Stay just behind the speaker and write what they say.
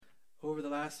over the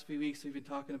last few weeks, we've been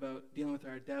talking about dealing with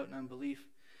our doubt and unbelief.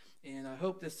 And I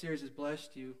hope this series has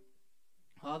blessed you.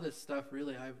 All this stuff,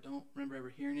 really, I don't remember ever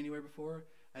hearing anywhere before.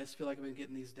 I just feel like I've been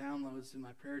getting these downloads in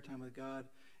my prayer time with God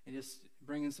and just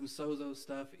bringing some sozo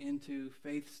stuff into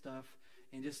faith stuff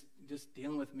and just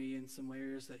dealing with me in some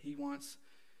areas that he wants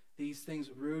these things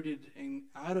rooted and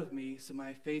out of me so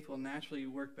my faith will naturally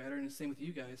work better. And the same with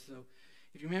you guys. So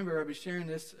if you remember, I've been sharing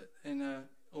this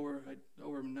over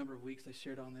a number of weeks. I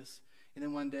shared on this. And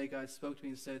then one day God spoke to me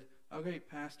and said, "Okay,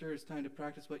 Pastor, it's time to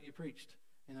practice what you preached."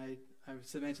 And I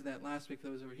mentioned that last week for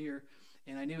those over here.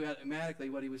 And I knew automatically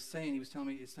what he was saying. He was telling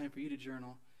me it's time for you to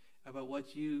journal about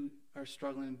what you are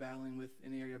struggling and battling with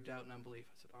in the area of doubt and unbelief.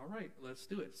 I said, all right, let's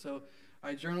do it. So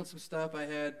I journaled some stuff. I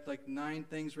had like 9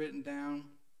 things written down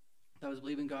that I was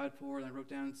believing God for. And I wrote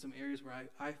down some areas where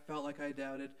I felt like I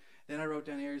doubted. Then I wrote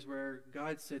down areas where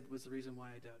God said was the reason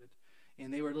why I doubted.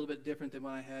 And they were a little bit different than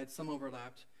what I had. Some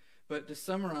overlapped. But to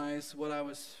summarize what I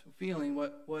was feeling,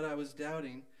 what I was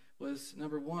doubting was,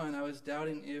 number one, I was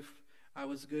doubting if I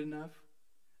was good enough,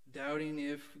 doubting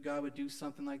if God would do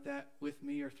something like that with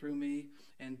me or through me,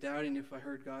 and doubting if I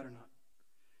heard God or not.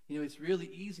 You know, it's really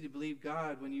easy to believe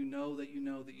God when you know that you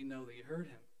know that you know that you heard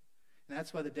him. And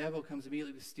that's why the devil comes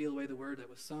immediately to steal away the word that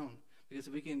was sown. Because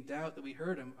if we can doubt that we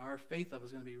heard him, our faith level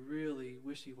is going to be really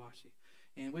wishy-washy.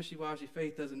 And wishy-washy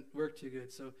faith doesn't work too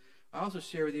good. So I also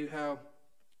share with you how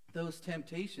those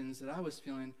temptations that I was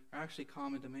feeling are actually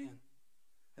common to man.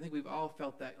 I think we've all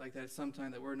felt that like that at some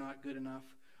time, that we're not good enough,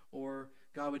 or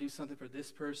God would do something for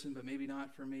this person, but maybe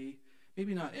not for me.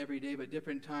 Maybe not every day, but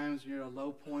different times when you're at a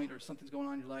low point or something's going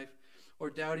on in your life, or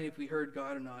doubting if we heard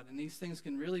God or not. And these things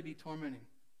can really be tormenting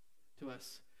to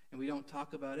us. And we don't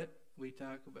talk about it. We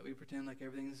pretend like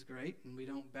everything is great, and we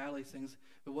don't battle these things.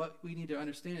 But what we need to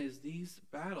understand is these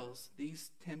battles,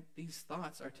 these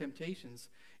thoughts are temptations,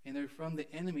 and they're from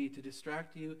the enemy to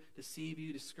distract you, deceive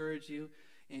you, discourage you,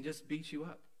 and just beat you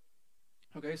up.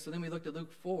 Okay, so then we looked at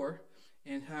Luke 4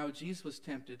 and how Jesus was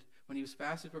tempted. When he was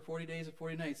fasted for 40 days and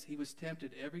 40 nights, he was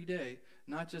tempted every day,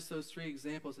 not just those 3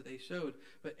 examples that they showed,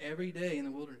 but every day in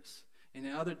the wilderness. And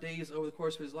in other days over the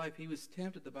course of his life, he was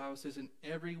tempted, the Bible says, in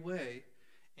every way,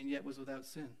 and yet was without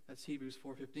sin. That's Hebrews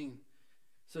 4:15.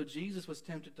 So Jesus was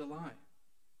tempted to lie.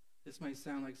 This might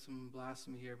sound like some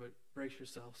blasphemy here, but brace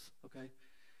yourselves, okay?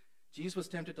 Jesus was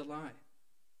tempted to lie.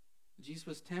 Jesus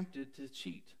was tempted to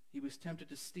cheat. He was tempted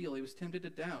to steal. He was tempted to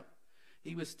doubt.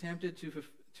 He was tempted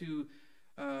to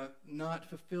not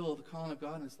fulfill the calling of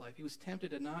God in his life. He was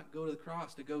tempted to not go to the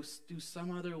cross, to go do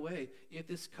some other way. If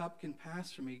this cup can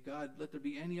pass from me, God, let there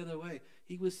be any other way.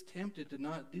 He was tempted to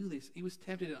not do this. He was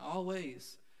tempted in all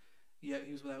ways, yet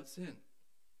he was without sin.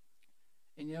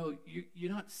 And you know,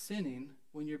 you're not sinning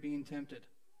when you're being tempted.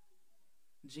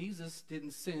 Jesus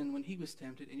didn't sin when he was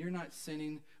tempted, and you're not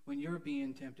sinning when you're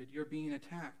being tempted. You're being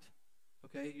attacked,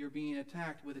 okay? You're being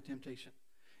attacked with a temptation.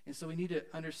 And so we need to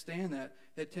understand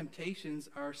that temptations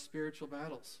are spiritual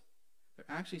battles. They're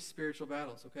actually spiritual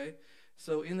battles, okay?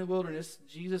 So in the wilderness,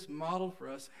 Jesus modeled for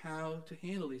us how to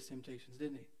handle these temptations,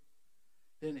 didn't he?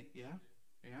 Didn't he? Yeah?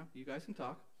 Yeah? You guys can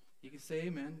talk. You can say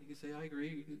amen. You can say I agree.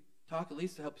 You can talk at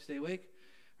least to help you stay awake,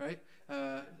 right?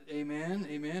 Amen.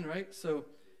 Amen, right? So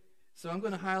I'm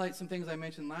going to highlight some things I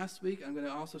mentioned last week. I'm going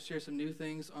to also share some new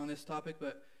things on this topic.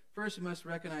 But first, we must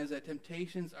recognize that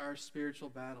temptations are spiritual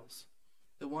battles.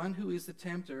 The one who is the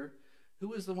tempter,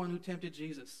 who is the one who tempted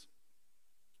Jesus?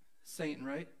 Satan,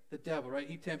 right? The devil, right?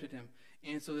 He tempted him.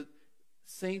 And so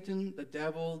Satan, the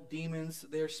devil, demons,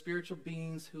 they're spiritual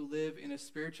beings who live in a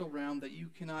spiritual realm that you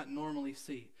cannot normally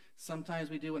see. Sometimes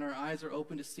we do when our eyes are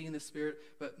open to see in the spirit,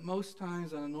 but most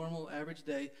times on a normal average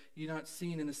day, you're not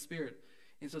seeing in the spirit.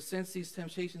 And so since these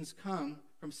temptations come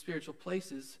from spiritual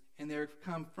places and they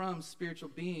come from spiritual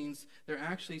beings, they're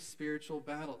actually spiritual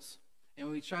battles. And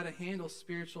when we try to handle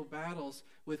spiritual battles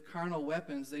with carnal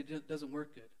weapons, it doesn't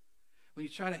work good. When you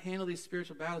try to handle these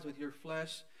spiritual battles with your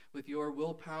flesh, with your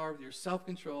willpower, with your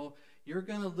self-control, you're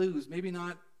going to lose. Maybe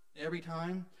not every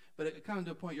time, but it comes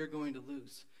to a point you're going to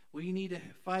lose. We need to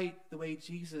fight the way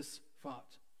Jesus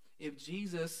fought. If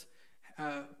Jesus,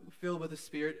 filled with the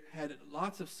Spirit, had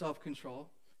lots of self-control,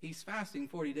 he's fasting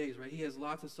 40 days, right? He has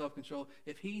lots of self-control.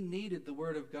 If he needed the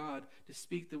Word of God to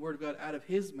speak the Word of God out of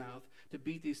his mouth to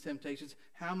beat these temptations,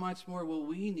 how much more will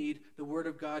we need the Word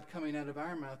of God coming out of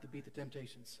our mouth to beat the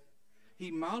temptations?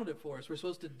 He modeled it for us. We're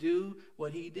supposed to do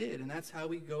what he did, and that's how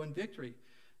we go in victory.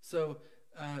 So,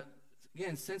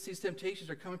 again, since these temptations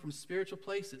are coming from spiritual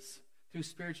places, through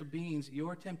spiritual beings,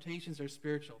 your temptations are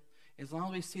spiritual. As long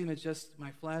as we see them as just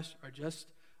my flesh, or just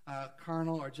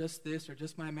carnal, or just this, or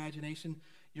just my imagination,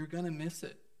 you're going to miss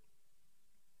it.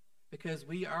 Because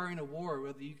we are in a war,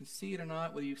 whether you can see it or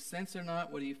not, whether you sense it or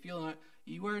not, whether you feel it or not,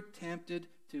 you are tempted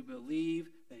to believe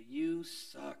that you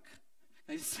suck.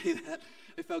 Can I just say that?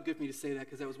 It felt good for me to say that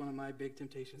because that was one of my big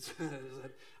temptations.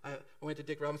 I went to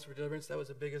Dick Robinson for deliverance. That was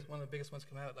one of the biggest ones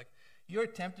come out. Like, you're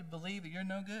tempted to believe that you're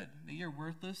no good, that you're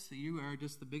worthless, that you are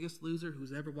just the biggest loser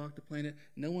who's ever walked the planet.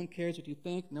 No one cares what you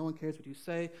think. No one cares what you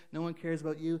say. No one cares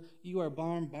about you. You are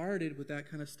bombarded with that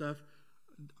kind of stuff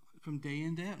from day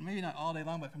in, day out. Maybe not all day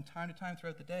long, but from time to time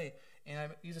throughout the day. And I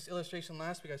used this illustration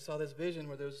last week. I saw this vision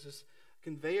where there was this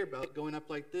conveyor belt going up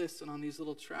like this and on these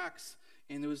little tracks.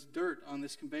 And there was dirt on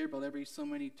this conveyor belt every so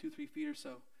many 2-3 feet or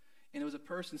so. And there was a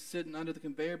person sitting under the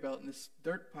conveyor belt, and this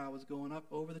dirt pile was going up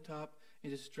over the top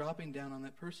and just dropping down on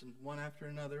that person, one after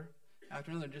another,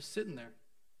 just sitting there.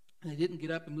 And they didn't get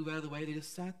up and move out of the way. They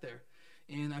just sat there.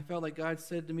 And I felt like God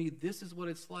said to me, this is what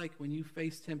it's like when you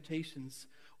face temptations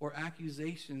or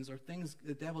accusations or things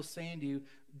the devil's saying to you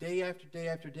day after day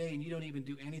after day, and you don't even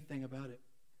do anything about it.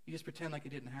 You just pretend like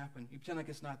it didn't happen. You pretend like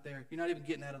it's not there. You're not even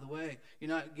getting out of the way. You're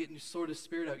not getting your sword of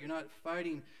spirit out. You're not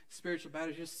fighting spiritual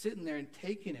battles. You're just sitting there and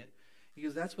taking it.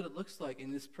 Because that's what it looks like.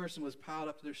 And this person was piled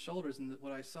up to their shoulders, and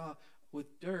what I saw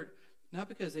with dirt, not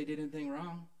because they did anything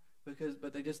wrong,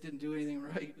 but they just didn't do anything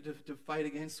right to fight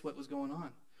against what was going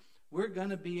on. We're going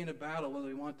to be in a battle whether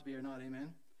we want to be or not, amen?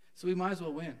 So we might as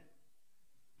well win,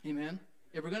 amen?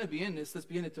 If we're going to be in this, let's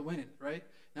be in it to win it, right?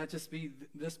 Not just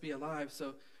be alive.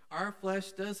 So our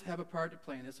flesh does have a part to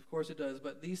play in this, of course it does,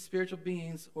 but these spiritual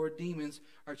beings or demons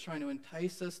are trying to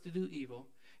entice us to do evil.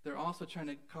 They're also trying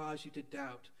to cause you to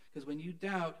doubt, because when you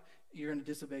doubt, you're going to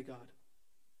disobey God.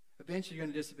 Eventually you're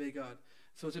going to disobey God.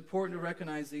 So it's important to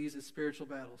recognize these as spiritual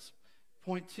battles.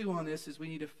 Point 2 on this is we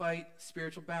need to fight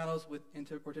spiritual battles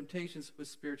or temptations with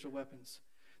spiritual weapons.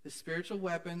 The spiritual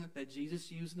weapon that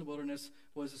Jesus used in the wilderness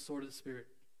was the sword of the Spirit.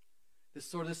 The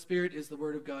sword of the Spirit is the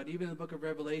Word of God. Even in the book of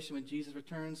Revelation, when Jesus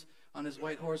returns on his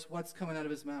white horse, what's coming out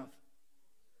of his mouth?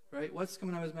 Right? What's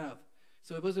coming out of his mouth?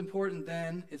 So it was important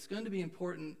then. It's going to be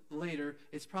important later.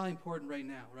 It's probably important right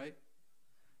now, right?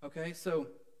 Okay, so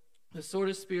the sword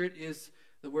of the Spirit is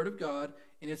the Word of God,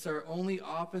 and it's our only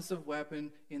offensive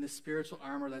weapon in the spiritual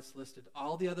armor that's listed.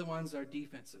 All the other ones are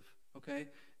defensive, okay?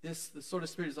 The sword of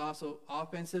the Spirit is also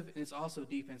offensive, and it's also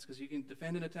defense, because you can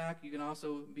defend an attack. You can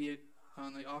also be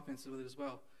on the offensive with it as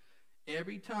well.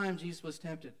 Every time Jesus was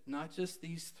tempted, not just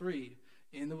these 3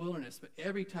 in the wilderness, but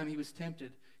every time he was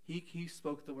tempted, he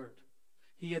spoke the word.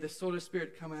 He had the sword of the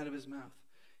Spirit come out of his mouth.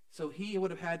 So he would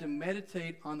have had to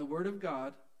meditate on the Word of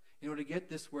God in order to get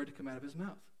this word to come out of his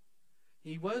mouth.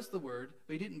 He was the Word,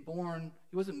 but he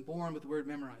wasn't born with the Word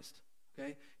memorized.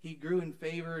 Okay? He grew in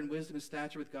favor and wisdom and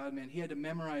stature with God, man. He had to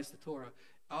memorize the Torah.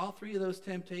 All 3 of those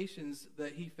temptations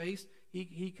that he faced,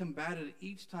 he combated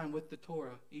each time with the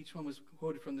Torah. Each one was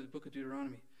quoted from the book of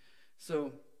Deuteronomy.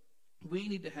 So we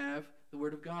need to have the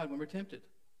Word of God when we're tempted.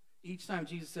 Each time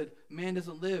Jesus said, man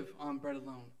doesn't live on bread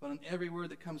alone, but on every word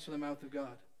that comes from the mouth of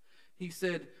God. He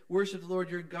said, worship the Lord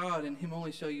your God, and him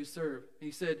only shall you serve. And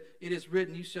he said, it is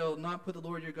written, you shall not put the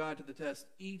Lord your God to the test.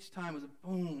 Each time was a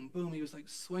boom, boom. He was like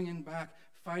swinging back,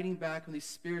 fighting back on these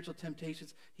spiritual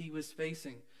temptations he was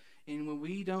facing. And when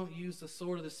we don't use the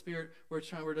sword of the Spirit, we're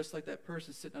just like that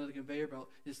person sitting under the conveyor belt,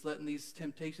 just letting these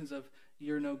temptations of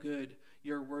you're no good,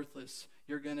 you're worthless,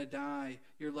 you're going to die,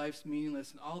 your life's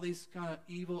meaningless, and all these kind of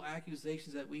evil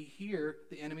accusations that we hear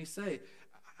the enemy say.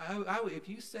 If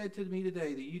you said to me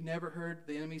today that you never heard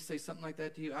the enemy say something like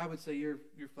that to you, I would say you're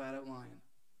flat out lying.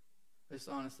 Just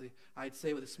honestly. I'd say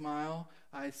it with a smile.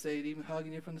 I'd say it even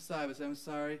hugging you from the side. I'd say, I'm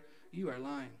sorry, you are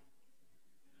lying.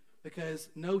 Because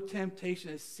no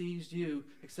temptation has seized you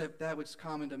except that which is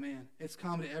common to man. It's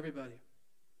common to everybody.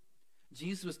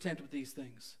 Jesus was tempted with these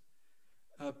things.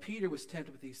 Peter was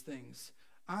tempted with these things.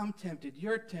 I'm tempted.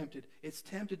 You're tempted. It's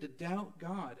tempted to doubt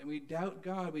God. And we doubt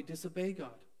God, we disobey God.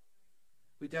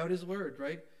 We doubt his word,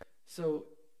 right? So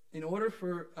in order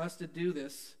for us to do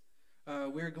this,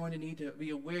 we're going to need to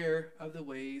be aware of the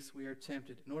ways we are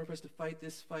tempted. In order for us to fight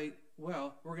this fight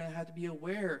well, we're going to have to be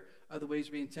aware of the ways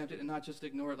we're being tempted and not just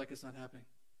ignore it like it's not happening.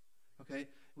 Okay?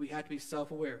 We have to be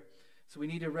self-aware. So we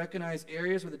need to recognize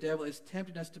areas where the devil is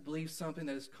tempting us to believe something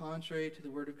that is contrary to the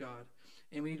word of God.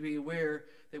 And we need to be aware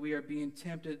that we are being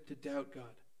tempted to doubt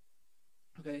God.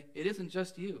 Okay? It isn't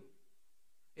just you.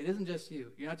 It isn't just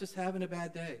you. You're not just having a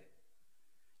bad day.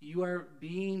 You are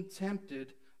being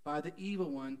tempted by the evil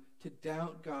one to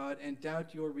doubt God and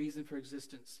doubt your reason for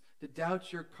existence, to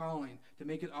doubt your calling, to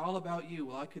make it all about you.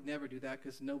 Well, I could never do that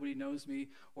because nobody knows me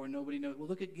or nobody knows. Well,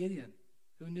 look at Gideon.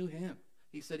 Who knew him?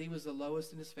 He said he was the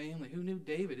lowest in his family. Who knew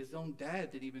David? His own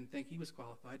dad didn't even think he was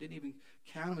qualified. Didn't even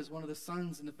count him as one of the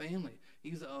sons in the family.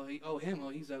 He's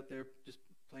he's out there just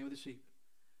playing with the sheep.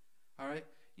 All right?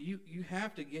 You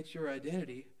have to get your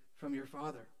identity from your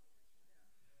Father.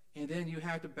 And then you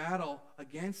have to battle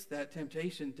against that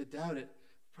temptation to doubt it,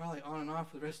 probably on and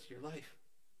off for the rest of your life.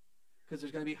 Because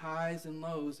there's going to be highs and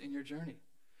lows in your journey.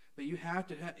 But you have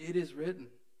to it is written,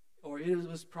 or it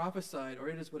was prophesied, or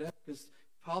it is whatever. Because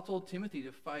Paul told Timothy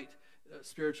to fight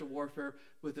spiritual warfare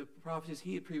with the prophecies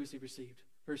he had previously received.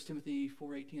 1 Timothy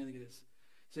 4:18, I think it is.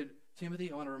 He said,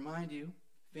 Timothy, I want to remind you,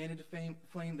 fan into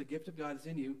flame the gift of God is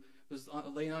in you. It was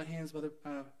laying on hands by the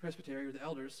presbytery or the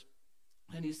elders.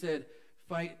 And he said,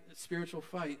 fight spiritual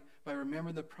fight by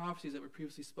remembering the prophecies that were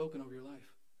previously spoken over your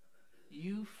life.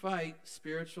 You fight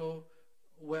spiritual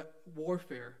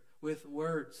warfare with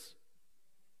words.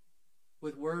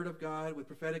 With word of God, with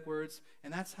prophetic words,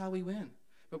 and that's how we win.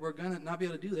 But we're going to not be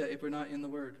able to do that if we're not in the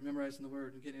Word, memorizing the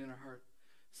Word and getting it in our heart.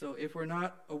 So if we're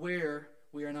not aware,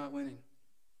 we are not winning.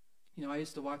 You know, I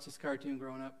used to watch this cartoon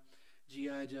growing up,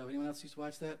 G.I. Joe. Anyone else used to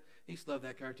watch that? I used to love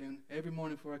that cartoon. Every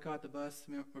morning before I caught the bus,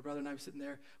 my brother and I were sitting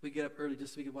there. We'd get up early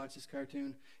just so we could watch this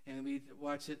cartoon, and we'd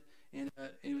watch it, and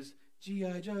it was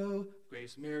G.I. Joe,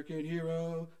 greatest American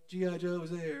hero. G.I. Joe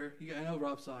was there. I know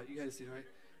Rob saw it. You guys see it, right?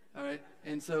 All right.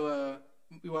 And so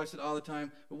we watched it all the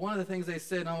time. But one of the things they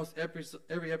said in almost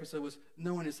every episode was,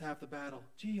 knowing is half the battle.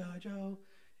 G.I. Joe.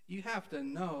 You have to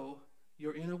know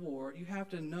you're in a war. You have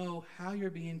to know how you're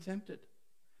being tempted.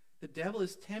 The devil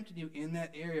is tempting you in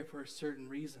that area for a certain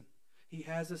reason. He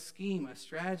has a scheme, a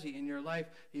strategy in your life.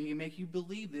 He can make you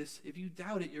believe this. If you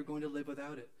doubt it, you're going to live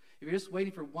without it. If you're just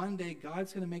waiting for one day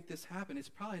God's going to make this happen, it's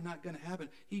probably not going to happen.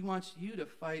 He wants you to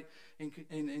fight and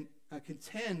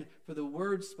contend for the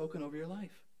words spoken over your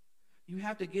life. You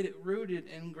have to get it rooted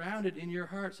and grounded in your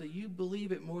heart so you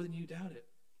believe it more than you doubt it.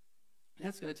 And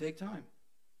that's going to take time.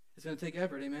 It's going to take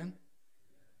effort, amen?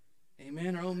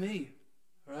 Amen, or oh me,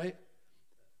 all right?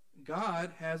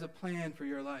 God has a plan for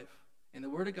your life. And the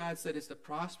Word of God said it's to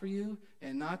prosper you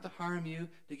and not to harm you,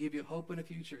 to give you hope in the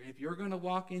future. And if you're going to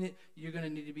walk in it, you're going to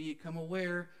need to become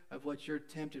aware of what you're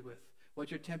tempted with,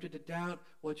 what you're tempted to doubt,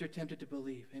 what you're tempted to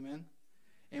believe. Amen?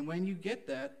 And when you get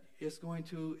that, it's going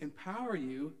to empower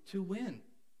you to win.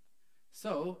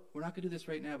 So, we're not going to do this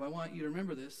right now, but I want you to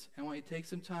remember this. I want you to take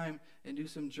some time and do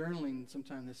some journaling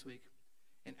sometime this week.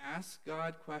 And ask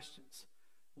God questions.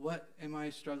 What am I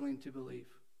struggling to believe?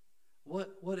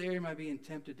 What area am I being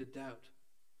tempted to doubt?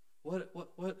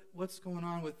 What's going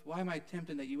on with, why am I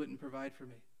tempted that you wouldn't provide for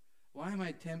me? Why am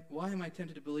I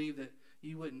tempted to believe that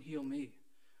you wouldn't heal me?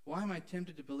 Why am I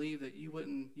tempted to believe that you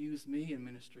wouldn't use me in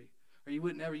ministry? Or you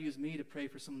wouldn't ever use me to pray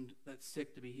for someone that's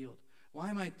sick to be healed? Why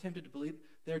am I tempted to believe?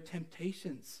 They're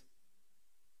temptations.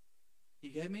 You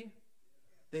get me?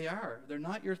 They are. They're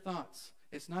not your thoughts.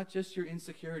 It's not just your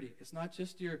insecurity. It's not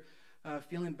just your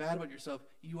feeling bad about yourself.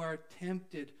 You are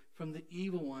tempted from the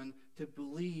evil one to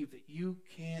believe that you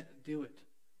can't do it.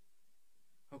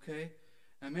 Okay?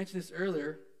 I mentioned this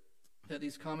earlier, that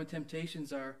these common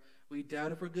temptations are, we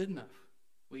doubt if we're good enough.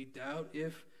 We doubt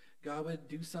if God would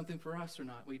do something for us or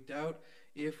not. We doubt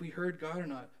if we heard God or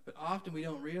not. But often we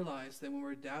don't realize that when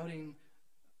we're doubting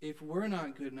if we're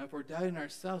not good enough, we're doubting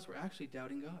ourselves, we're actually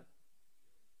doubting God.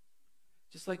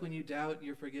 Just like when you doubt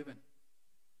you're forgiven.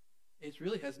 It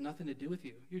really has nothing to do with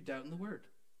you. You're doubting the Word.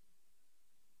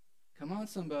 Come on,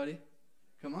 somebody.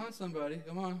 Come on, somebody.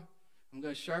 Come on. I'm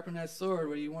going to sharpen that sword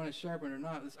whether you want to sharpen it or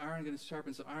not. This iron is going to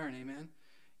sharpen some iron, amen?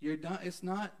 It's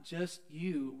not just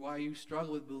you why you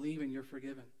struggle with believing you're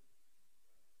forgiven.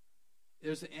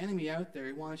 There's an enemy out there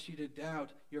who wants you to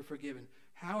doubt you're forgiven.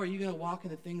 How are you going to walk in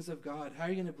the things of God? How are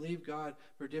you going to believe God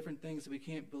for different things that we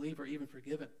can't believe are even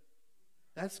forgiven?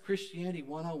 That's Christianity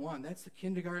 101. That's the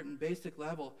kindergarten basic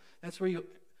level. That's where you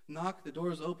knock, the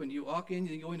door's open. You walk in,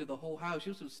 you go into the whole house.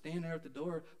 You're supposed to stand there at the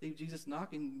door, leave Jesus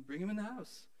knocking, bring him in the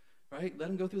house. Right? Let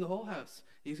him go through the whole house.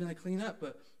 He's going to clean up.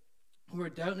 But we're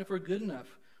doubting if we're good enough.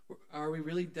 Are we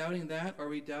really doubting that, or are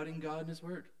we doubting God and his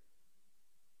Word?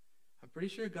 I'm pretty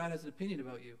sure God has an opinion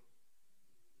about you.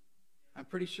 I'm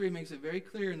pretty sure he makes it very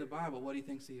clear in the Bible what he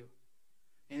thinks of you.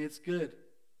 And it's good.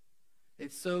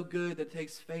 It's so good that it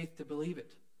takes faith to believe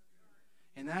it.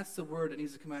 And that's the word that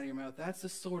needs to come out of your mouth. That's the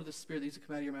sword of the Spirit that needs to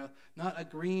come out of your mouth. Not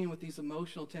agreeing with these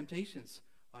emotional temptations.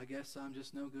 I guess I'm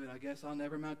just no good. I guess I'll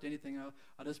never amount to anything.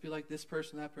 I'll just be like this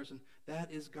person, that person.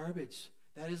 That is garbage.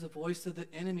 That is the voice of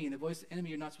the enemy. And the voice of the enemy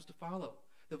you're not supposed to follow.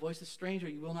 The voice of the stranger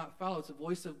you will not follow. It's the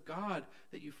voice of God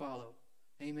that you follow.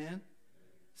 Amen?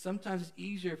 Sometimes it's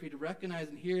easier for you to recognize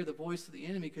and hear the voice of the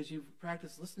enemy because you've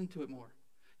practiced listening to it more.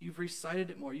 You've recited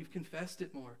it more. You've confessed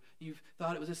it more. You've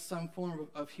thought it was just some form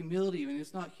of humility. And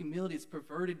it's not humility. It's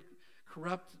perverted,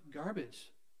 corrupt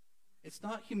garbage. It's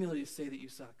not humility to say that you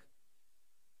suck.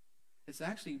 It's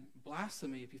actually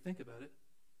blasphemy if you think about it.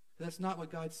 That's not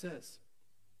what God says.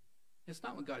 It's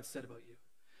not what God said about you.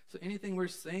 So anything we're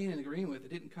saying and agreeing with, it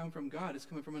didn't come from God. It's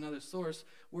coming from another source.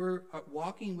 We're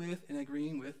walking with and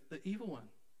agreeing with the evil one.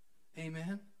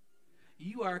 Amen?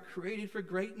 You are created for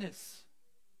greatness.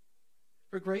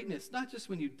 For greatness. Not just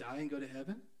when you die and go to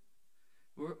heaven.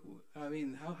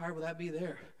 How hard will that be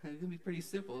there? It's going to be pretty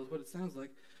simple is what it sounds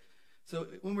like. So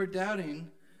when we're doubting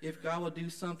if God will do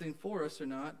something for us or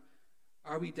not,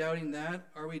 are we doubting that?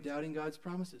 Are we doubting God's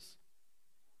promises?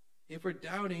 If we're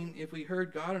doubting if we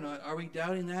heard God or not, are we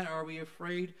doubting that? Or are we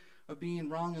afraid of being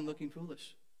wrong and looking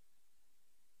foolish?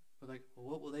 We're like, well,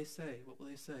 what will they say? What will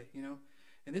they say?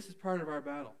 And this is part of our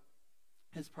battle.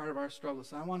 It's part of our struggle.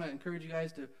 So I want to encourage you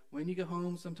guys to, when you go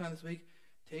home sometime this week,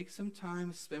 take some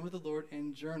time, spend with the Lord,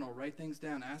 and journal. Write things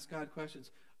down. Ask God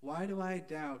questions. Why do I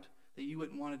doubt that you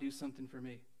wouldn't want to do something for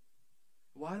me?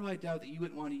 Why do I doubt that you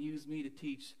wouldn't want to use me to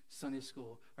teach Sunday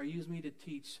school, or use me to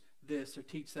teach this, or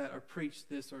teach that, or preach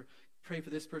this, or pray for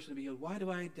this person to be healed? Why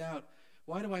do I doubt?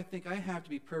 Why do I think I have to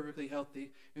be perfectly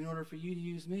healthy in order for you to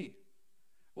use me?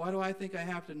 Why do I think I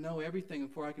have to know everything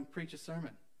before I can preach a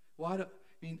sermon?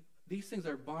 These things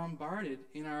are bombarded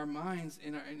in our minds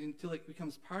until it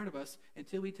becomes part of us,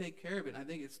 until we take care of it. And I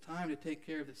think it's time to take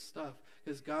care of this stuff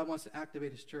because God wants to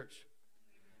activate his church.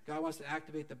 God wants to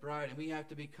activate the bride, and we have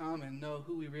to become and know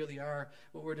who we really are,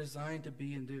 what we're designed to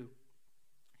be and do.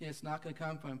 And it's not going to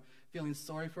come from feeling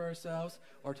sorry for ourselves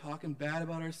or talking bad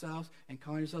about ourselves and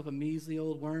calling yourself a measly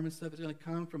old worm and stuff. It's going to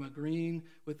come from agreeing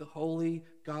with the holy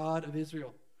God of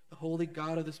Israel, the holy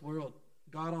God of this world,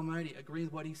 God Almighty, agreeing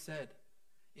with what he said.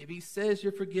 If he says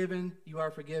you're forgiven, you are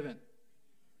forgiven.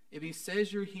 If he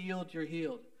says you're healed, you're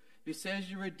healed. If he says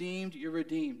you're redeemed, you're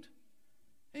redeemed.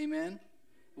 Amen?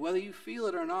 Whether you feel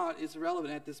it or not is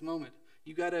irrelevant at this moment.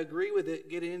 You got to agree with it,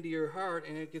 get it into your heart,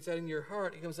 and it gets out in your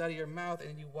heart, it comes out of your mouth,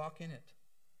 and you walk in it.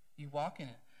 You walk in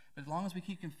it. But as long as we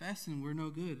keep confessing, we're no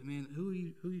good. Who are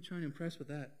you trying to impress with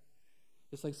that?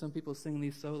 It's like some people sing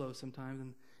these solos sometimes,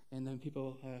 and then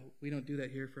people, we don't do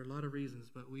that here for a lot of reasons,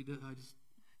 but we do.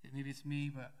 Maybe it's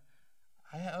me, but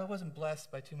I wasn't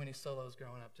blessed by too many solos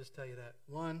growing up. Just tell you that.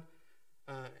 One,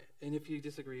 and if you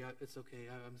disagree, it's okay.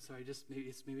 I'm sorry. Maybe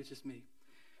it's just me.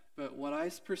 But what I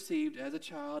perceived as a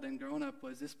child and growing up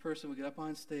was this person would get up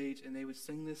on stage and they would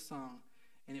sing this song,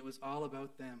 and it was all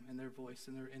about them and their voice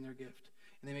and their gift.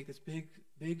 And they make this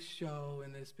big show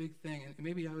and this big thing. And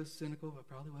maybe I was cynical, but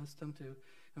probably was some too.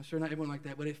 I'm sure not everyone like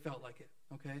that, but it felt like it.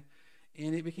 Okay,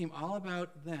 and it became all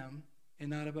about them and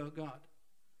not about God.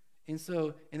 And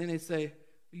then they'd say,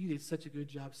 you did such a good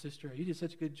job, sister. You did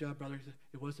such a good job, brother.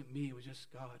 It wasn't me. It was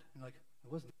just God. And like,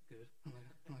 it wasn't good.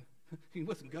 I'm like, it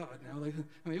wasn't God now.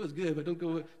 It was good, but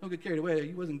don't get carried away.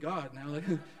 He wasn't God now.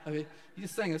 You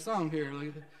just sang a song here.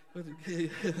 It wasn't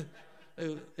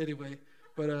good. Anyway,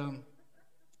 but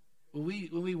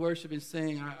when we worship and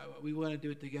sing, we want to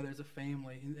do it together as a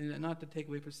family, and not to take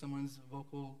away from someone's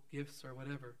vocal gifts or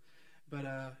whatever. But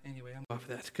anyway, I'm off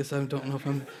that because I don't know if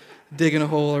I'm digging a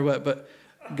hole or what. But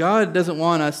God doesn't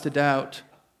want us to doubt.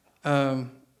 God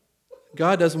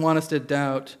doesn't want us to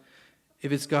doubt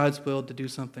if it's God's will to do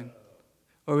something,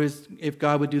 or if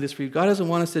God would do this for you. God doesn't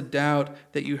want us to doubt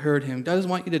that you heard him. God doesn't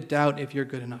want you to doubt if you're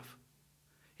good enough.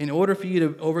 In order for you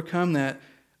to overcome that,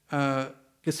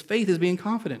 because faith is being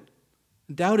confident.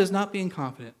 Doubt is not being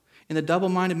confident. And the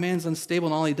double-minded man is unstable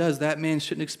in all he does. That man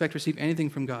shouldn't expect to receive anything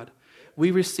from God.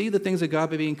 We receive the things of God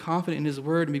by being confident in his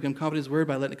word, and become confident in his word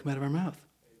by letting it come out of our mouth.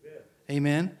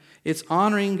 Amen. It's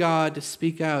honoring God to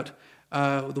speak out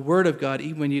the word of God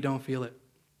even when you don't feel it.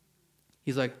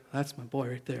 He's like, that's my boy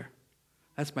right there.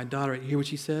 That's my daughter. You hear what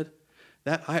she said?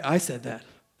 I said that.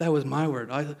 That was my word.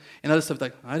 And other stuff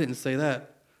like, I didn't say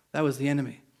that. That was the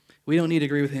enemy. We don't need to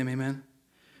agree with him. Amen.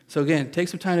 So again, take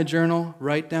some time to journal.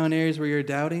 Write down areas where you're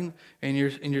doubting and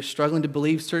you're struggling to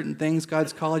believe certain things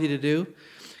God's called you to do.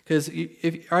 Because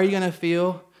are you going to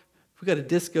feel, if we got a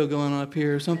disco going on up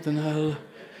here or something,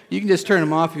 you can just turn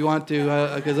them off if you want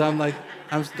to, because I'm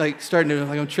starting to,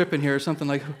 I'm tripping here or something.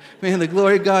 Like, man, the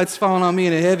glory of God's falling on me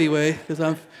in a heavy way, because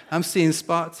I'm seeing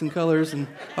spots and colors and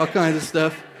all kinds of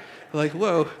stuff. Like,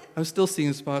 whoa, I'm still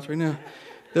seeing spots right now.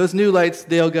 Those new lights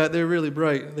Dale got, they're really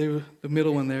bright. The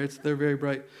middle one there, they're very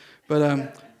bright.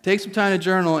 But take some time to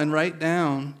journal and write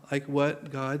down like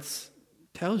what God's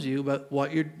tells you about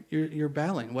what you're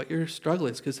battling, what your struggle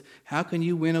is. Because how can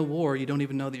you win a war you don't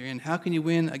even know that you're in? How can you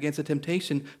win against a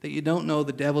temptation that you don't know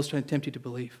the devil's trying to tempt you to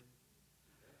believe?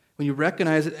 When you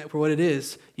recognize it for what it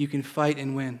is, you can fight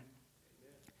and win.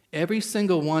 Every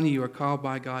single one of you are called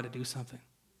by God to do something.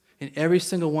 And every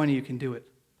single one of you can do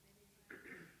it.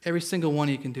 Every single one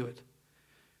of you can do it.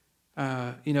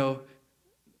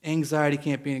 Anxiety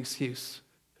can't be an excuse.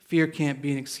 Fear can't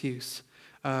be an excuse.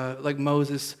 Like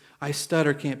Moses, I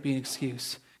stutter can't be an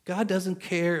excuse. God doesn't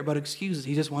care about excuses.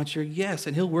 He just wants your yes,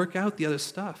 and he'll work out the other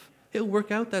stuff. He'll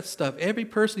work out that stuff. Every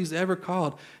person he's ever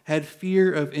called had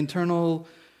fear of internal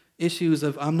issues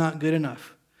of, I'm not good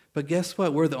enough. But guess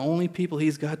what? We're the only people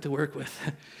he's got to work with.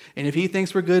 And if he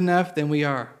thinks we're good enough, then we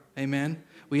are. Amen?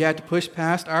 We have to push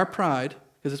past our pride,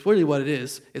 because it's really what it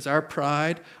is. It's our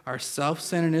pride, our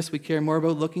self-centeredness. We care more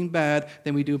about looking bad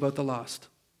than we do about the lost.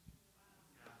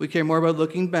 We care more about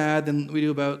looking bad than we do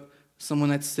about someone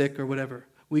that's sick or whatever.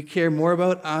 We care more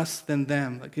about us than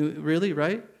them. Like, really,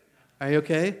 right? Are you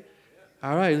okay?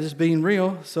 All right, this is being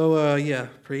real. So,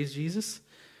 praise Jesus.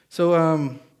 So,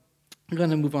 I'm going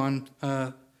to move on.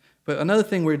 But another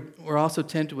thing we're also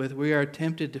tempted with, we are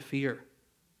tempted to fear.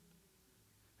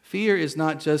 Fear is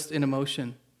not just an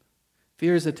emotion.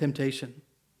 Fear is a temptation.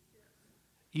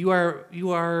 You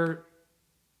are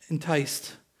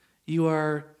enticed. You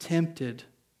are tempted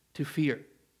to fear.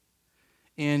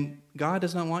 And God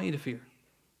does not want you to fear.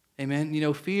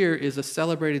 Amen? Fear is a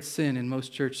celebrated sin in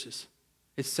most churches.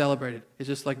 It's celebrated. It's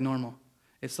just like normal.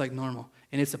 It's like normal.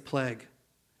 And it's a plague.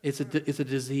 It's a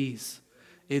disease.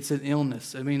 It's an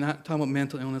illness. I mean, not talking about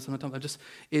mental illness. I'm not talking about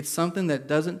it's something that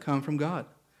doesn't come from God.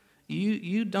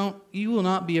 You will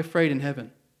not be afraid in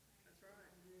heaven.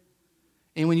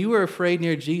 And when you were afraid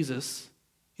near Jesus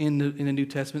in the New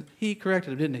Testament, he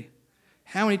corrected him, didn't he?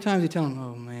 How many times did he tell him,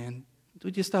 oh man,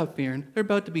 would you stop fearing? They're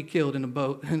about to be killed in a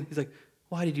boat. And he's like,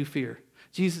 why did you fear?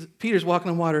 Peter's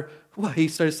walking on water. Well, he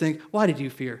started saying, why did you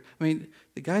fear? I mean,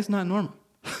 the guy's not normal.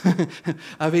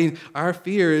 I mean, our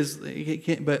fear is,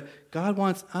 but God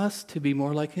wants us to be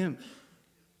more like him.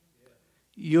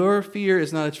 Your fear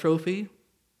is not a trophy.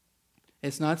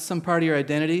 It's not some part of your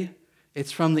identity.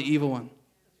 It's from the evil one.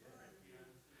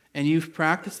 And you've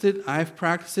practiced it,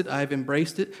 I've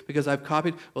embraced it, because I've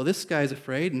copied, well, this guy's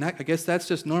afraid, and I guess that's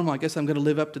just normal. I guess I'm going to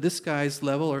live up to this guy's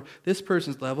level or this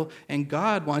person's level, and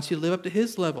God wants you to live up to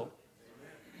his level.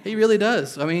 He really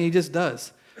does. I mean, he just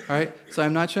does. All right? So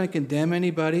I'm not trying to condemn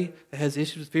anybody that has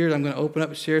issues with fear. I'm going to open up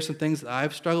and share some things that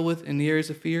I've struggled with in the areas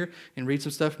of fear and read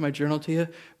some stuff from my journal to you.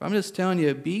 But I'm just telling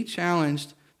you, be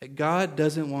challenged that God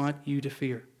doesn't want you to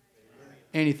fear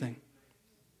anything.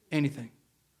 Anything.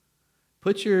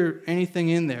 Put your anything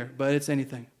in there, but it's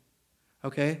anything.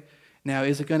 Okay? Now,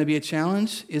 is it going to be a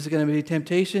challenge? Is it going to be a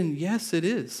temptation? Yes, it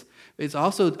is. It's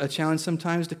also a challenge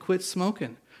sometimes to quit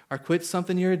smoking, or quit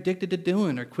something you're addicted to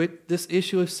doing, or quit this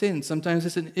issue of sin. Sometimes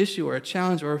it's an issue or a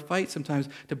challenge or a fight sometimes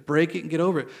to break it and get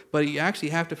over it. But you actually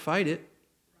have to fight it.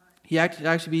 You have to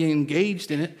actually be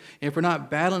engaged in it. And if we're not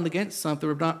battling against something,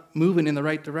 we're not moving in the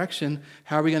right direction,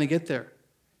 how are we going to get there?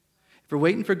 If we're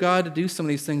waiting for God to do some of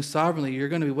these things sovereignly, you're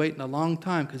going to be waiting a long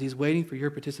time because he's waiting for your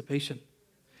participation.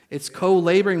 It's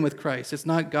co-laboring with Christ. It's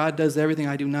not God does everything,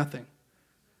 I do nothing.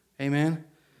 Amen?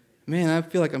 Man, I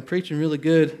feel like I'm preaching really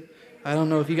good. I don't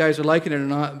know if you guys are liking it or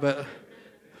not, but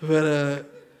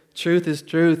truth is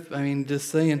truth. I mean, just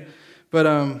saying. But,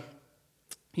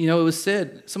 it was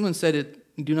said, someone said it,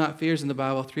 do not fears in the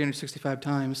Bible 365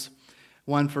 times,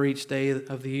 one for each day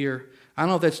of the year. I don't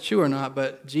know if that's true or not,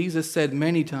 but Jesus said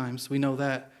many times, we know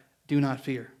that, do not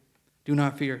fear. Do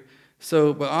not fear.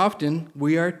 So, but often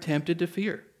we are tempted to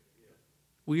fear.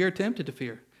 We are tempted to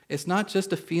fear. It's not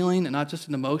just a feeling and not just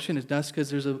an emotion. It's not because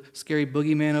there's a scary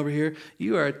boogeyman over here.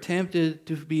 You are tempted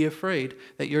to be afraid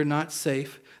that you're not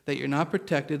safe, that you're not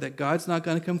protected, that God's not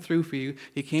going to come through for you.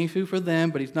 He came through for them,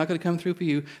 but he's not going to come through for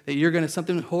you, that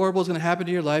something horrible is going to happen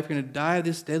to your life. You're going to die of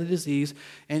this deadly disease.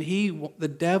 And the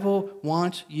devil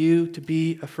wants you to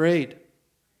be afraid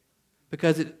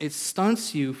because it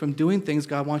stunts you from doing things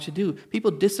God wants you to do.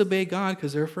 People disobey God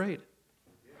because they're afraid.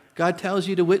 God tells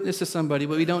you to witness to somebody,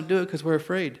 but we don't do it because we're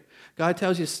afraid. God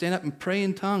tells you to stand up and pray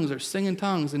in tongues or sing in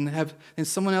tongues and have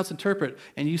someone else interpret,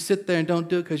 and you sit there and don't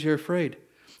do it because you're afraid.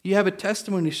 You have a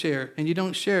testimony to share, and you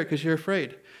don't share it because you're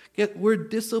afraid. Yet we're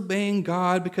disobeying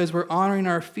God because we're honoring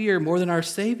our fear more than our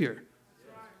Savior.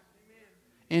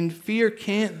 And fear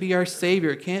can't be our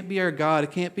Savior. It can't be our God.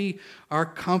 It can't be our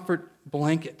comfort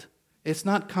blanket. It's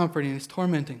not comforting. It's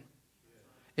tormenting.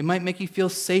 It might make you feel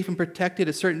safe and protected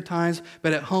at certain times,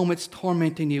 but at home it's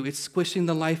tormenting you. It's squishing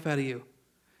the life out of you.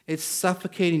 It's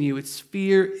suffocating you.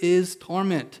 Fear is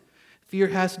torment. Fear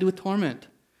has to do with torment.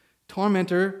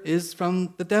 Tormentor is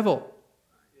from the devil.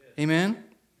 Amen?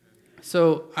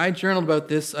 So I journaled about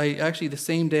this. The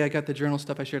same day I got the journal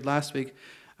stuff I shared last week,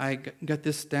 I got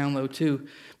this download too.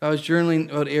 I was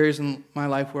journaling about areas in my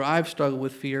life where I've struggled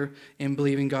with fear and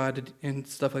believing God and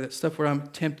stuff like that, stuff where I'm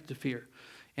tempted to fear.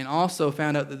 And also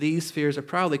found out that these fears are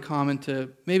probably common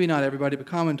to, maybe not everybody, but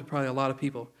common to probably a lot of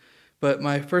people. But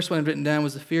my first one I've written down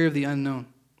was the fear of the unknown.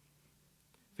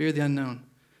 Fear of the unknown.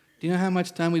 Do you know how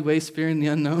much time we waste fearing the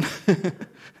unknown?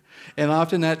 And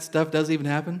often that stuff doesn't even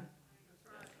happen.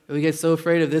 We get so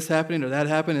afraid of this happening or that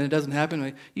happening and it doesn't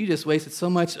happen. You just wasted so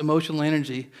much emotional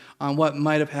energy on what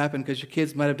might have happened because your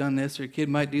kids might have done this or your kid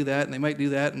might do that and they might do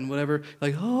that and whatever.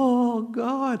 Like, oh,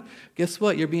 God. Guess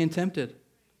what? You're being tempted.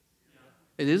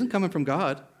 It isn't coming from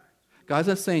God. God's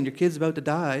not saying your kid's about to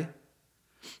die.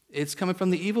 It's coming from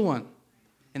the evil one.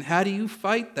 And how do you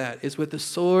fight that? It's with the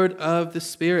sword of the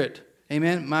Spirit.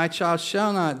 Amen. My child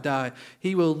shall not die.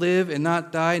 He will live and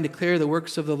not die and declare the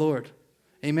works of the Lord.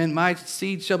 Amen. My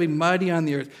seed shall be mighty on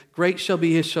the earth. Great shall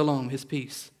be his shalom, his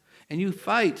peace. And you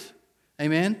fight.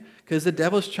 Amen. Because the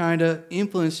devil's trying to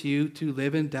influence you to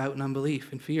live in doubt and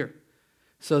unbelief and fear.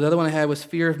 So the other one I had was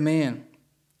fear of man,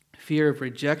 fear of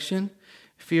rejection,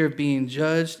 fear of being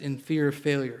judged, and fear of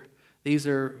failure. These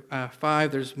are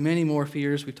 5. There's many more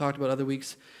fears we've talked about other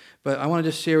weeks. But I want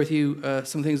to just share with you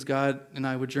some things God and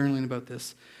I were journaling about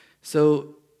this.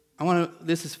 So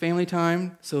this is family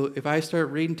time, so if I start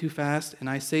reading too fast and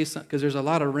I say something, because there's a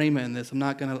lot of rhema in this,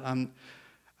 I'm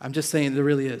just saying there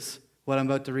really is, what I'm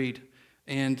about to read.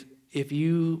 And if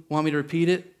you want me to repeat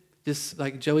it, just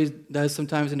like Joey does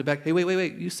sometimes in the back, hey,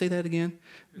 wait, you say that again?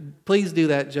 Please do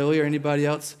that, Joey, or anybody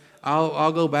else.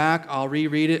 I'll go back, I'll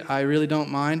reread it, I really don't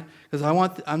mind, because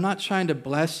I'm not trying to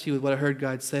bless you with what I heard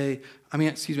God say. I'm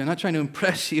not trying to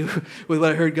impress you with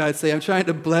what I heard God say. I'm trying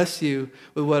to bless you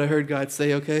with what I heard God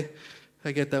say, okay?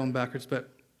 I get that one backwards, but...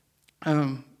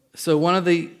 So one of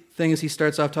the things he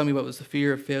starts off telling me about was the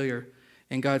fear of failure.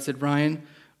 And God said, Ryan,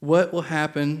 what will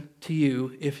happen to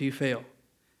you if you fail?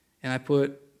 And I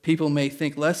put, people may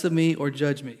think less of me or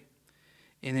judge me.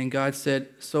 And then God said,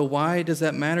 so why does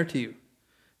that matter to you?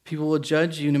 People will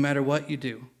judge you no matter what you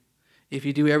do. If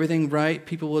you do everything right,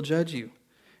 people will judge you.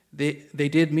 They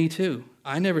did me too.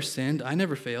 I never sinned. I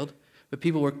never failed. But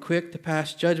people were quick to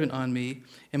pass judgment on me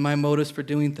and my motives for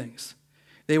doing things.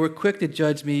 They were quick to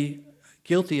judge me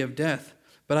guilty of death,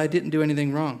 but I didn't do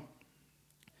anything wrong.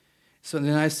 So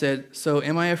then I said, so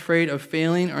am I afraid of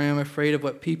failing, or am I afraid of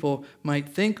what people might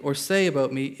think or say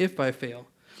about me if I fail?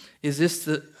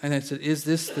 And I said, is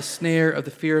this the snare of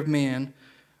the fear of man?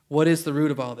 What is the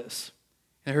root of all this?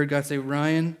 And I heard God say,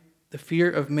 Ryan, the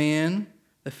fear of man,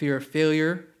 the fear of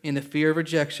failure, and the fear of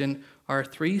rejection are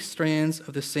 3 strands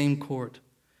of the same cord.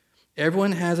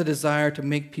 Everyone has a desire to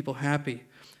make people happy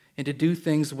and to do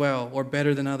things well or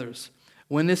better than others.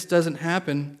 When this doesn't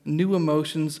happen, new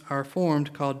emotions are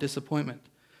formed called disappointment.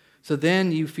 So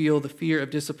then you feel the fear of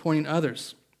disappointing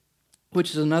others, which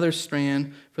is another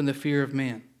strand from the fear of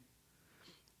man.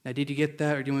 Now, did you get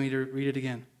that, or do you want me to read it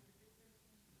again?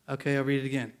 Okay, I'll read it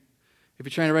again. If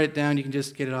you're trying to write it down, you can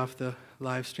just get it off the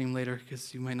live stream later,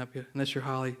 because you might not be, unless you're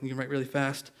Holly, you can write really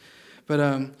fast. But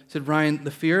it said, Ryan,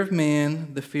 the fear of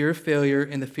man, the fear of failure,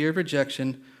 and the fear of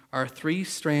rejection are 3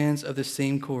 strands of the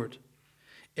same cord.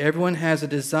 Everyone has a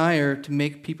desire to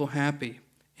make people happy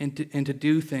and to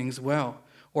do things well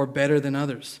or better than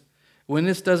others. When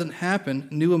this doesn't happen,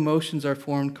 new emotions are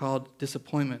formed called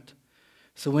disappointment.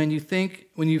 So when you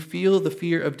feel the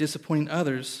fear of disappointing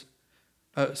others,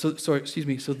 so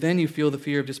then you feel the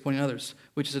fear of disappointing others,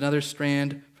 which is another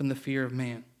strand from the fear of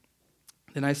man.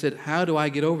 Then I said, how do I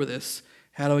get over this?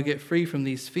 How do I get free from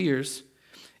these fears?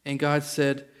 And God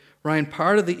said, Ryan,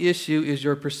 part of the issue is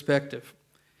your perspective.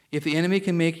 If the enemy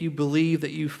can make you believe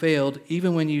that you failed,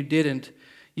 even when you didn't,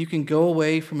 you can go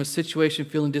away from a situation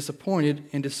feeling disappointed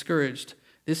and discouraged.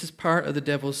 This is part of the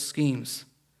devil's schemes.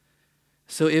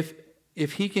 So if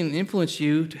he can influence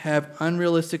you to have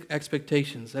unrealistic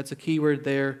expectations, that's a key word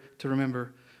there to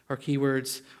remember, or key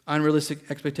words, unrealistic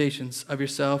expectations of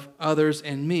yourself, others,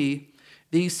 and me,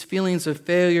 these feelings of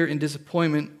failure and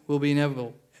disappointment will be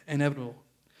inevitable.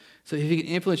 So if he can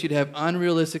influence you to have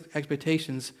unrealistic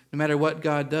expectations, no matter what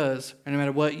God does, or no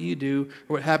matter what you do,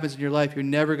 or what happens in your life, you're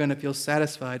never going to feel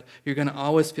satisfied. You're going to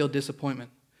always feel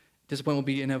disappointment. Disappointment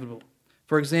will be inevitable.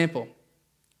 For example,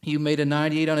 you made a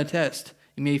 98 on a test.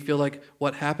 You may feel like,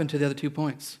 what happened to the other 2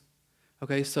 points?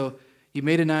 Okay, so you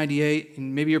made a 98,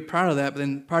 and maybe you're proud of that, but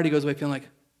then part of you goes away feeling like,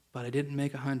 but I didn't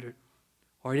make 100,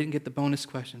 or I didn't get the bonus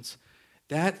questions.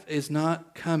 That is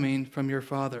not coming from your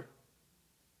Father.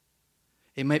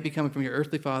 It might be coming from your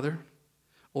earthly father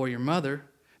or your mother,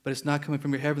 but it's not coming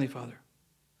from your heavenly Father.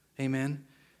 Amen?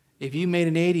 If you made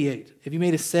an 88, if you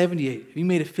made a 78, if you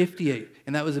made a 58,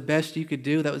 and that was the best you could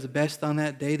do, that was the best on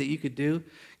that day that you could do,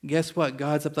 guess what?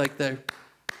 God's up like there.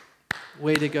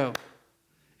 Way to go.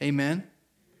 Amen?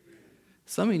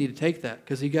 Some of you need to take that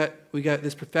because we got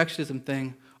this perfectionism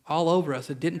thing all over us.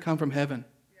 It didn't come from heaven.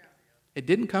 It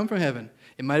didn't come from heaven.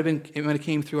 It might have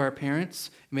came through our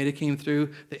parents. It might have came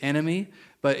through the enemy,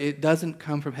 but it doesn't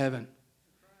come from heaven.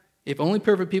 If only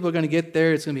perfect people are going to get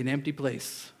there, it's going to be an empty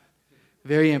place.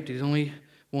 Very empty. There's only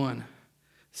one.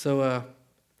 So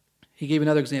he gave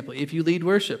another example. If you lead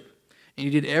worship and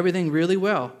you did everything really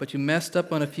well, but you messed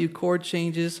up on a few chord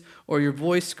changes or your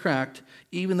voice cracked,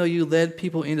 even though you led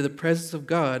people into the presence of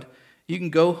God, you can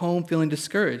go home feeling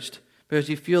discouraged because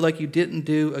you feel like you didn't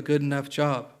do a good enough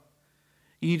job.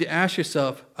 You need to ask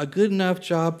yourself, a good enough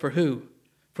job for who?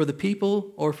 For the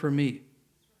people or for me?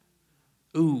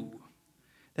 Ooh,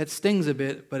 that stings a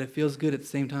bit, but it feels good at the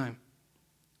same time.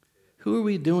 Who are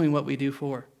we doing what we do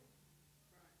for?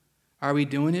 Are we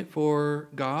doing it for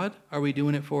God? Are we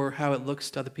doing it for how it looks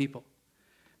to other people?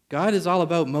 God is all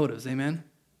about motives, amen?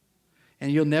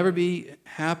 And you'll never be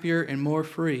happier and more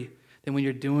free than when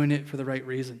you're doing it for the right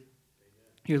reason.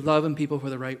 You're loving people for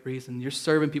the right reason. You're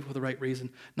serving people for the right reason.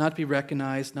 Not to be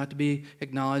recognized, not to be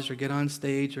acknowledged or get on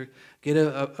stage or get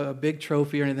a big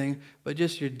trophy or anything, but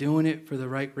just you're doing it for the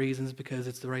right reasons because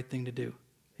it's the right thing to do.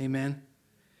 Amen?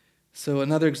 So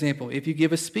another example, if you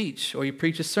give a speech or you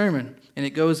preach a sermon and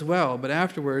it goes well, but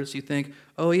afterwards you think,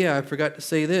 oh yeah, I forgot to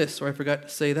say this or I forgot to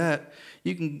say that,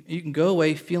 you can go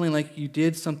away feeling like you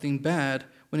did something bad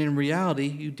when in reality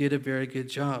you did a very good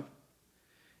job.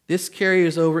 This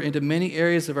carries over into many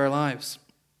areas of our lives.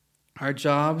 Our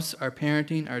jobs, our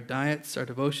parenting, our diets, our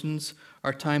devotions,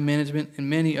 our time management, and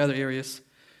many other areas.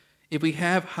 If we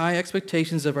have high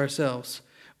expectations of ourselves,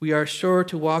 we are sure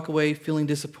to walk away feeling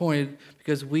disappointed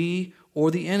because we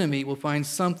or the enemy will find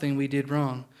something we did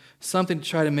wrong, something to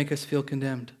try to make us feel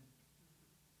condemned.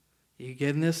 You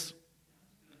getting this?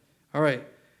 All right.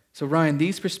 So Ryan,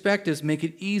 these perspectives make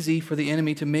it easy for the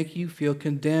enemy to make you feel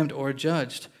condemned or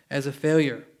judged as a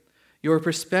failure. Your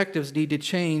perspectives need to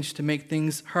change to make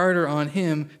things harder on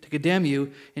him to condemn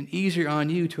you and easier on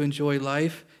you to enjoy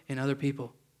life and other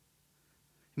people.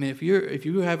 I mean, if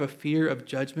you have a fear of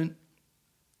judgment,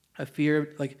 a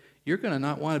fear, like, you're going to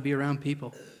not want to be around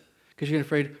people because you're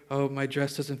afraid, oh, my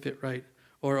dress doesn't fit right,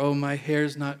 or, oh, my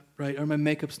hair's not right, or my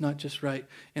makeup's not just right,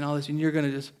 and all this, and you're going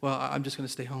to just, well, I'm just going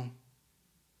to stay home.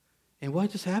 And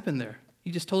what just happened there?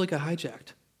 You just totally got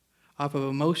hijacked off of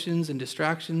emotions and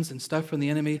distractions and stuff from the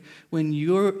enemy when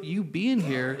you being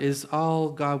here is all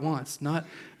God wants, not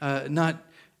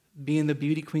being the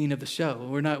beauty queen of the show.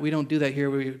 We don't do that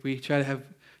here. We try to have,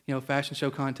 fashion show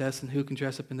contests and who can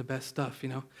dress up in the best stuff,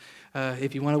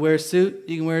 If you want to wear a suit,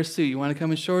 you can wear a suit. You want to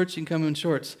come in shorts, you can come in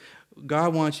shorts.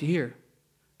 God wants you here.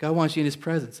 God wants you in his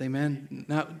presence, amen?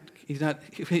 You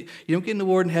don't get an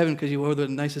award in heaven because you wore the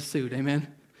nicest suit, amen?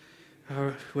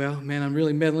 Well, man, I'm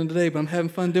really meddling today, but I'm having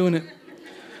fun doing it.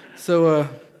 So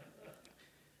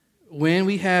when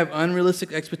we have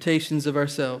unrealistic expectations of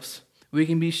ourselves, we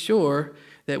can be sure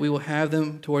that we will have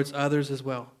them towards others as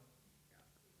well.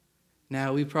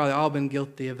 Now, we've probably all been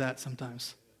guilty of that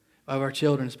sometimes, of our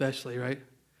children especially, right?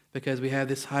 Because we have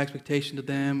this high expectation to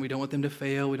them. We don't want them to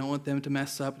fail. We don't want them to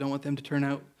mess up. We don't want them to turn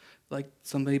out like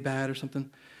somebody bad or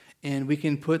something. And we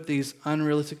can put these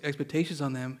unrealistic expectations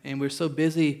on them, and we're so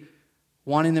busy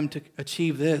wanting them to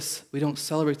achieve this, we don't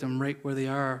celebrate them right where they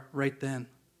are right then.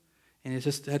 And it's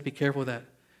just, I have to be careful with that.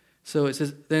 So it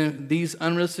says, then these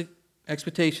unrealistic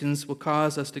expectations will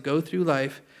cause us to go through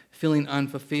life feeling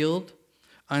unfulfilled,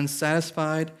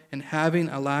 unsatisfied, and having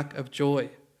a lack of joy.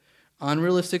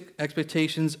 Unrealistic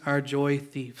expectations are joy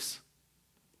thieves.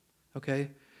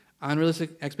 Okay?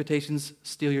 Unrealistic expectations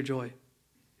steal your joy.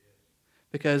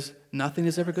 Because nothing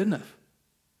is ever good enough.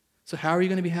 So how are you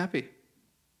going to be happy?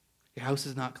 Your house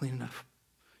is not clean enough.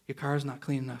 Your car is not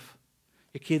clean enough.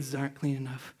 Your kids aren't clean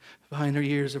enough behind their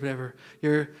ears or whatever.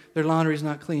 Their laundry is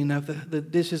not clean enough. The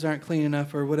dishes aren't clean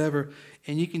enough or whatever.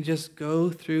 And you can just go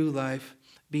through life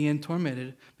being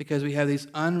tormented because we have these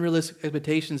unrealistic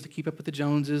expectations to keep up with the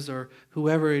Joneses or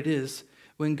whoever it is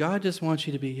when God just wants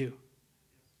you to be you.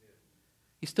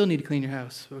 You still need to clean your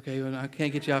house, okay? Well, I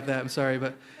can't get you off that. I'm sorry.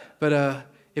 But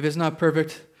if it's not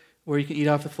perfect where you can eat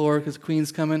off the floor because the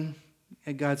Queen's coming,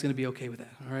 and God's going to be okay with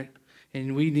that, all right?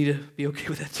 And we need to be okay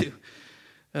with that too,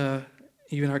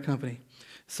 even our company.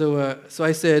 So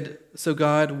I said, so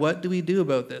God, what do we do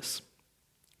about this?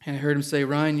 And I heard him say,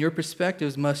 Ryan, your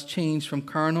perspectives must change from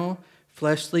carnal,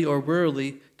 fleshly, or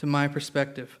worldly to my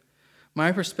perspective.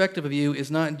 My perspective of you is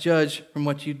not judged from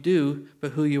what you do,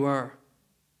 but who you are.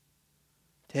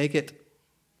 Take it.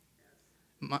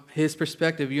 His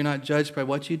perspective, you're not judged by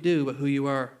what you do, but who you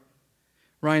are.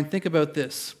 Ryan, think about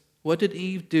this. What did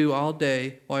Eve do all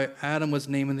day while Adam was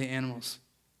naming the animals?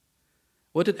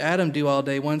 What did Adam do all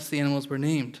day once the animals were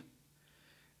named?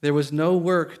 There was no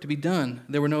work to be done.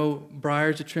 There were no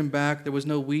briars to trim back. There was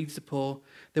no weeds to pull.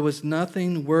 There was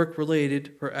nothing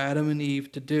work-related for Adam and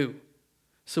Eve to do.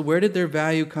 So where did their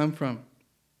value come from?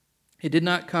 It did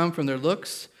not come from their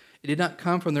looks. It did not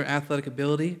come from their athletic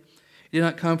ability. It did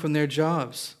not come from their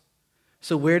jobs.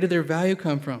 So where did their value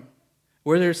come from?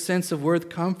 Where did their sense of worth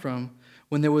come from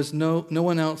when there was no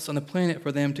one else on the planet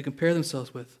for them to compare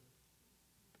themselves with?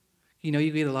 You know,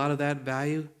 you get a lot of that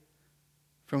value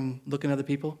from looking at other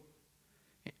people,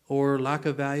 or lack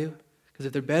of value. Because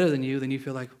if they're better than you, then you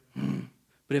feel like,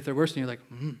 But if they're worse than you, you're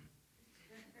like,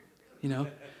 You know?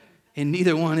 And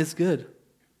neither one is good.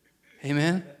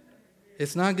 Amen?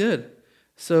 It's not good.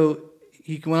 So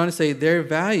he went on to say, their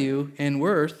value and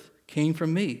worth came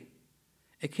from me.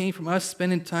 It came from us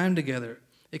spending time together.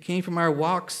 It came from our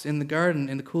walks in the garden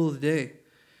in the cool of the day.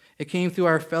 It came through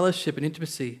our fellowship and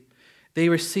intimacy. They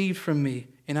received from me,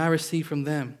 and I received from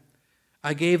them.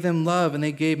 I gave them love, and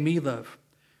they gave me love.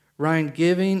 Ryan,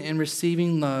 giving and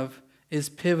receiving love is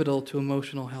pivotal to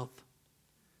emotional health.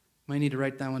 You might need to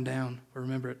write that one down or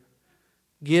remember it.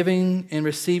 Giving and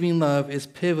receiving love is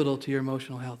pivotal to your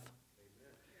emotional health.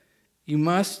 You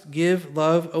must give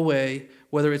love away,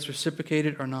 whether it's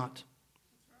reciprocated or not.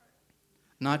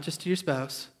 Not just to your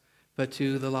spouse, but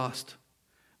to the lost.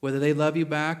 Whether they love you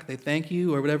back, they thank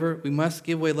you, or whatever, we must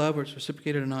give away love, whether it's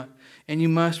reciprocated or not. And you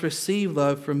must receive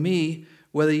love from me,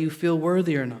 whether you feel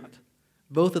worthy or not.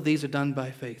 Both of these are done by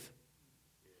faith.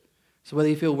 So whether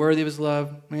you feel worthy of his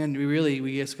love, man,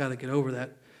 we just got to get over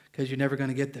that, because you're never going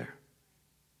to get there.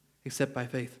 Except by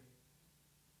faith.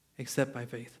 Except by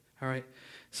faith. All right?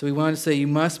 So we wanted to say, you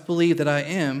must believe that I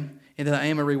am, and that I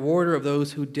am a rewarder of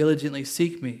those who diligently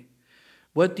seek me.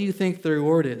 What do you think the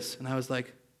reward is? And I was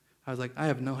like, I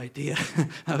have no idea.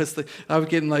 I was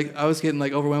getting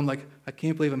overwhelmed. Like, I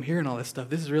can't believe I'm hearing all this stuff.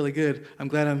 This is really good. I'm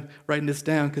glad I'm writing this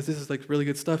down, because this is like really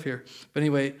good stuff here. But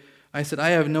anyway, I said, I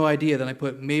have no idea. Then I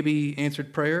put maybe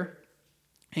answered prayer.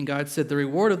 And God said, the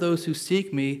reward of those who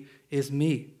seek me is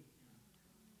me.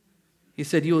 He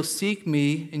said, you will seek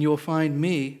me and you will find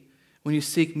me when you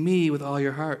seek me with all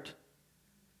your heart.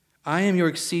 I am your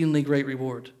exceedingly great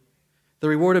reward. The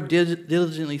reward of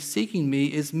diligently seeking me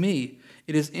is me.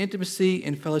 It is intimacy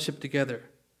and fellowship together.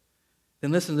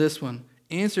 Then listen to this one.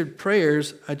 Answered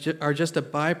prayers are just a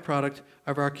byproduct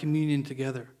of our communion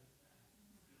together.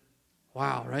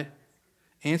 Wow, right?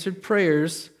 Answered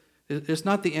prayers is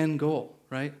not the end goal,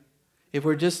 right? If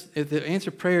the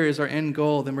answered prayer is our end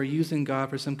goal, then we're using God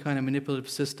for some kind of manipulative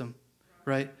system,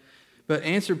 right? But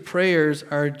answered prayers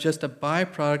are just a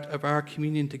byproduct of our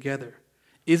communion together.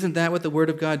 Isn't that what the Word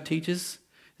of God teaches?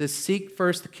 That seek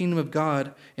first the kingdom of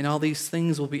God, and all these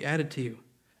things will be added to you.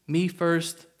 Me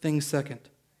first, things second.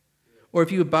 Or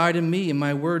if you abide in me and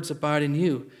my words abide in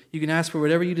you, you can ask for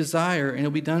whatever you desire and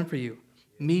it'll be done for you.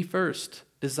 Me first,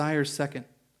 desires second.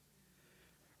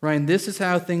 Ryan, this is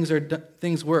how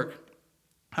things work.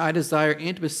 I desire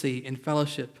intimacy and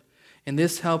fellowship, and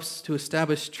this helps to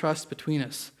establish trust between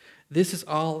us. This is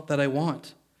all that I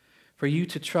want. For you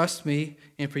to trust me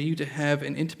and for you to have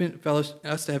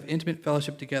us to have intimate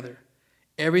fellowship together.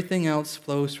 Everything else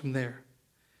flows from there.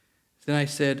 Then I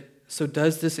said, so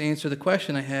does this answer the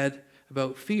question I had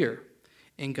about fear?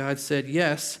 And God said,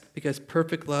 yes, because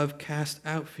perfect love casts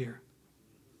out fear.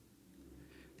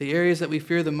 The areas that we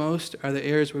fear the most are the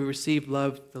areas where we receive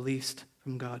love the least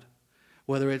from God.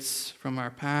 Whether it's from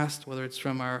our past, whether it's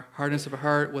from our hardness of our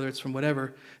heart, whether it's from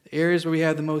whatever. The areas where we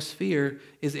have the most fear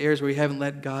is the areas where we haven't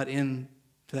let God in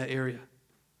to that area.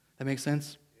 That makes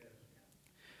sense?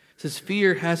 It says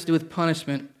fear has to do with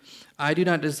punishment. I do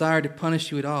not desire to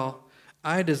punish you at all.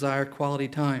 I desire quality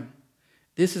time.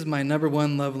 This is my number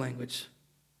one love language.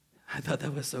 I thought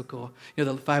that was so cool. You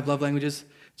know the 5 love languages?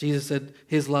 Jesus said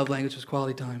his love language was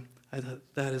quality time. I thought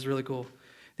that is really cool.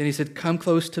 Then he said, come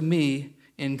close to me,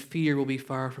 and fear will be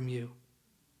far from you.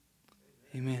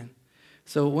 Amen.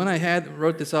 So when I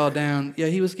wrote this all down,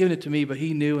 he was giving it to me, but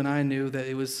he knew and I knew that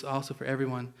it was also for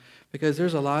everyone. Because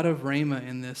there's a lot of rhema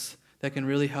in this that can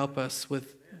really help us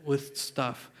with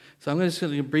stuff. So I'm just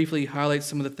going to briefly highlight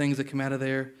some of the things that come out of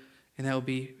there, and that will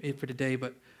be it for today.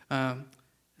 But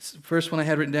first one I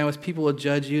had written down was people will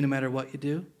judge you no matter what you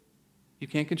do. You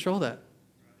can't control that.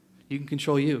 You can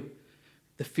control you.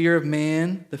 The fear of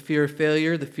man, the fear of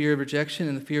failure, the fear of rejection,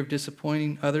 and the fear of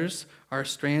disappointing others are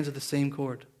strands of the same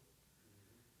cord.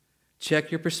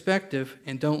 Check your perspective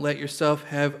and don't let yourself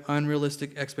have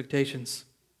unrealistic expectations.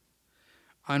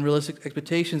 Unrealistic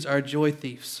expectations are joy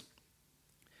thieves.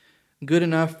 Good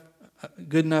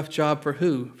enough job for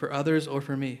who? For others or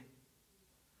for me?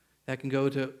 That can go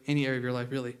to any area of your life,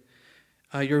 really.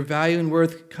 Your value and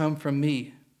worth come from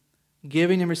me.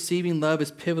 Giving and receiving love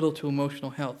is pivotal to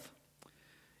emotional health.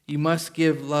 You must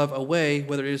give love away,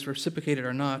 whether it is reciprocated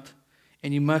or not,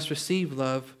 and you must receive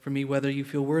love from me, whether you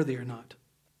feel worthy or not.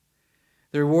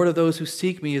 The reward of those who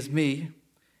seek me is me,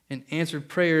 and answered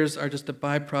prayers are just a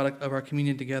byproduct of our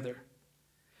communion together.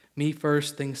 Me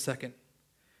first, things second.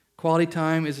 Quality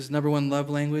time is his number one love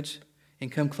language, and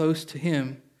come close to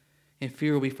him, and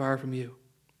fear will be far from you.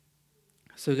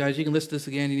 So guys, you can listen to this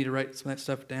again. You need to write some of that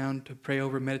stuff down to pray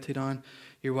over, meditate on.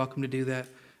 You're welcome to do that.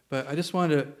 But I just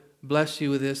wanted to bless you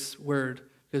with this word,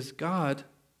 because God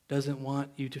doesn't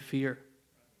want you to fear.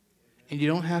 And you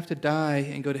don't have to die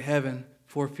and go to heaven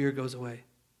before fear goes away.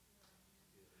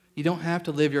 You don't have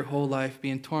to live your whole life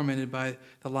being tormented by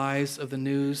the lies of the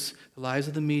news, the lies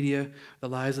of the media, the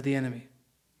lies of the enemy.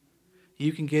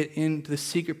 You can get into the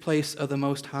secret place of the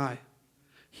Most High.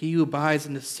 He who abides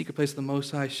in the secret place of the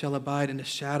Most High shall abide in the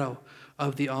shadow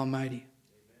of the Almighty.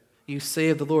 You say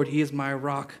of the Lord, He is my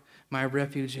rock, my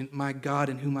refuge, and my God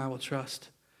in whom I will trust.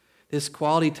 This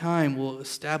quality time will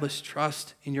establish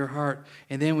trust in your heart.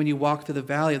 And then when you walk through the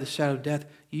valley of the shadow of death,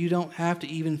 you don't have to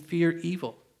even fear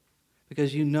evil,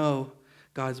 because you know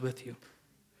God's with you.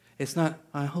 It's not,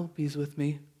 I hope He's with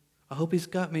me. I hope He's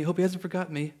got me. I hope He hasn't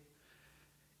forgotten me.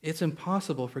 It's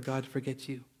impossible for God to forget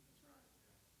you.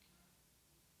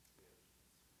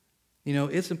 You know,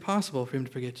 it's impossible for Him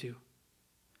to forget you.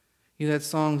 You know that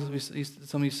song,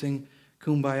 some of you sing,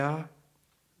 Kumbaya?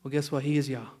 Well, guess what? He is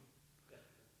Yah.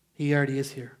 He already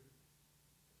is here.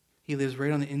 He lives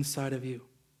right on the inside of you,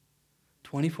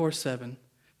 24/7,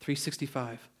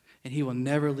 365. And He will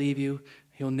never leave you.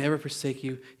 He'll never forsake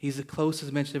you. He's the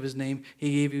closest mention of His name.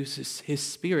 He gave you His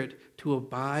Spirit to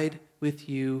abide with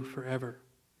you forever.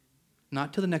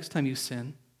 Not till the next time you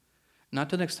sin, not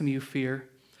till the next time you fear,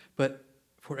 but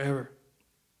forever.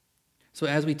 So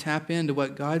as we tap into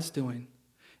what God's doing,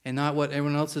 and not what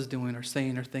everyone else is doing or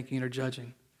saying or thinking or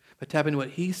judging, but tap into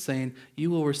what He's saying, you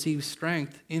will receive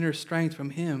strength, inner strength from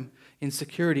Him in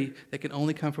security that can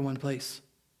only come from one place.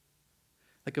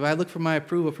 Like if I look for my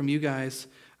approval from you guys,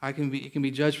 it can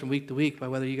be judged from week to week by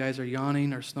whether you guys are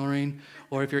yawning or snoring,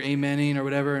 or if you're amening or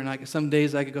whatever. And some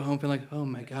days I could go home feeling like, oh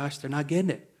my gosh, they're not getting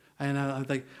it. And I'm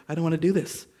like, I don't want to do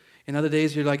this. And other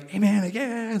days you're like, amen,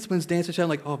 yeah, and someone's dancing, shouting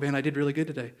like, oh man, I did really good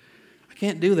today. I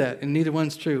can't do that, and neither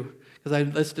one's true. Because I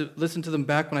listened to them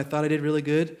back when I thought I did really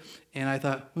good, and I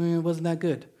thought, it wasn't that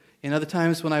good. And other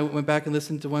times when I went back and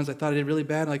listened to ones I thought I did really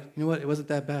bad, I'm like, you know what, it wasn't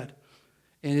that bad.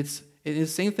 And it's the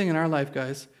same thing in our life,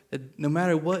 guys. That no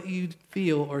matter what you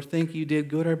feel or think you did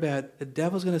good or bad, the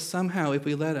devil's going to somehow, if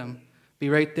we let him, be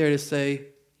right there to say,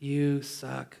 you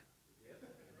suck.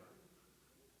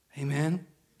 Amen?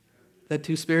 Is that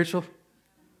too spiritual?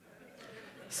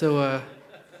 So,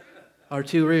 or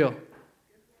too real?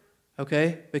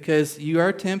 Okay? Because you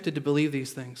are tempted to believe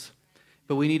these things.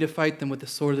 But we need to fight them with the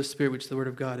sword of the Spirit, which is the Word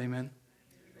of God. Amen?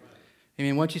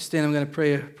 Amen. Once you stand, I'm going to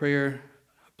pray a prayer,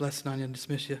 blessing on you and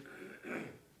dismiss you.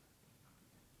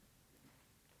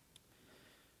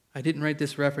 I didn't write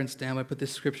this reference down, but I put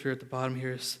this scripture at the bottom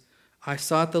here. I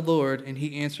sought the Lord, and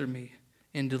He answered me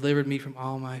and delivered me from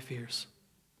all my fears.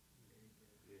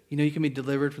 You know you can be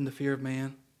delivered from the fear of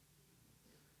man.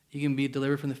 You can be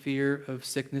delivered from the fear of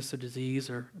sickness or disease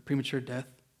or premature death.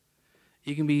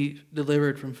 You can be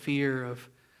delivered from fear of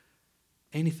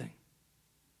anything.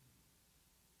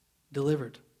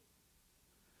 Delivered.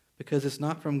 Because it's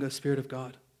not from the Spirit of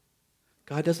God.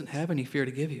 God doesn't have any fear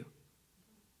to give you.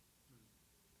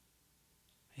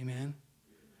 Amen.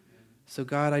 So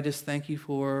God, I just thank you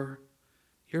for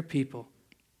your people.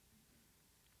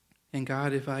 And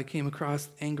God, if I came across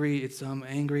angry, I'm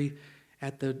angry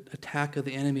at the attack of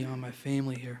the enemy on my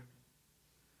family here.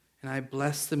 And I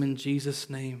bless them in Jesus'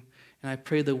 name. And I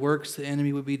pray the works of the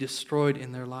enemy would be destroyed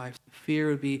in their lives. Fear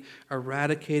would be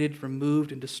eradicated,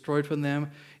 removed, and destroyed from them.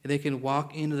 And they can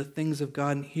walk into the things of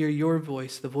God and hear your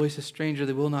voice, the voice of a stranger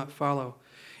they will not follow.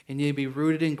 And you'll be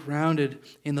rooted and grounded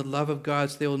in the love of God,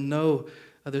 so they will know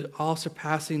the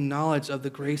all-surpassing knowledge of the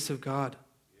grace of God.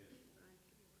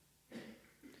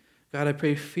 God, I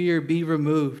pray fear be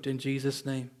removed in Jesus'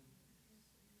 name.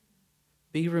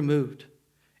 Be removed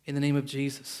in the name of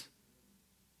Jesus.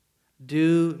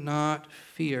 Do not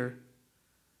fear.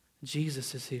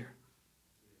 Jesus is here.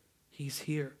 He's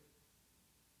here.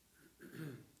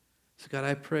 So God,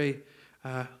 I pray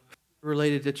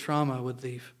related to trauma would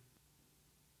leave.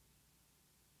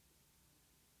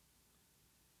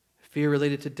 Fear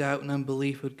related to doubt and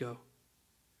unbelief would go.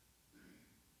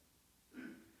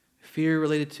 Fear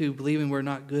related to believing we're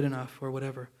not good enough or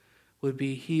whatever would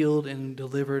be healed and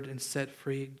delivered and set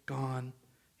free, gone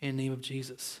in the name of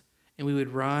Jesus. And we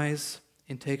would rise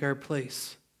and take our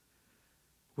place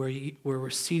where we're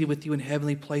seated with you in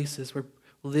heavenly places, where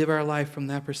we live our life from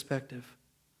that perspective,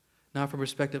 not from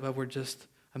perspective of we're just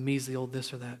a measly old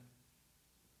this or that.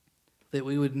 That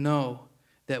we would know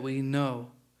that we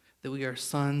are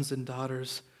sons and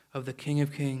daughters of the King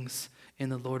of Kings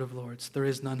and the Lord of Lords. There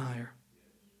is none higher.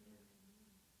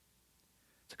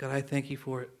 So God, I thank you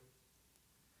for it.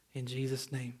 In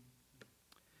Jesus' name,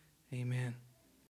 amen.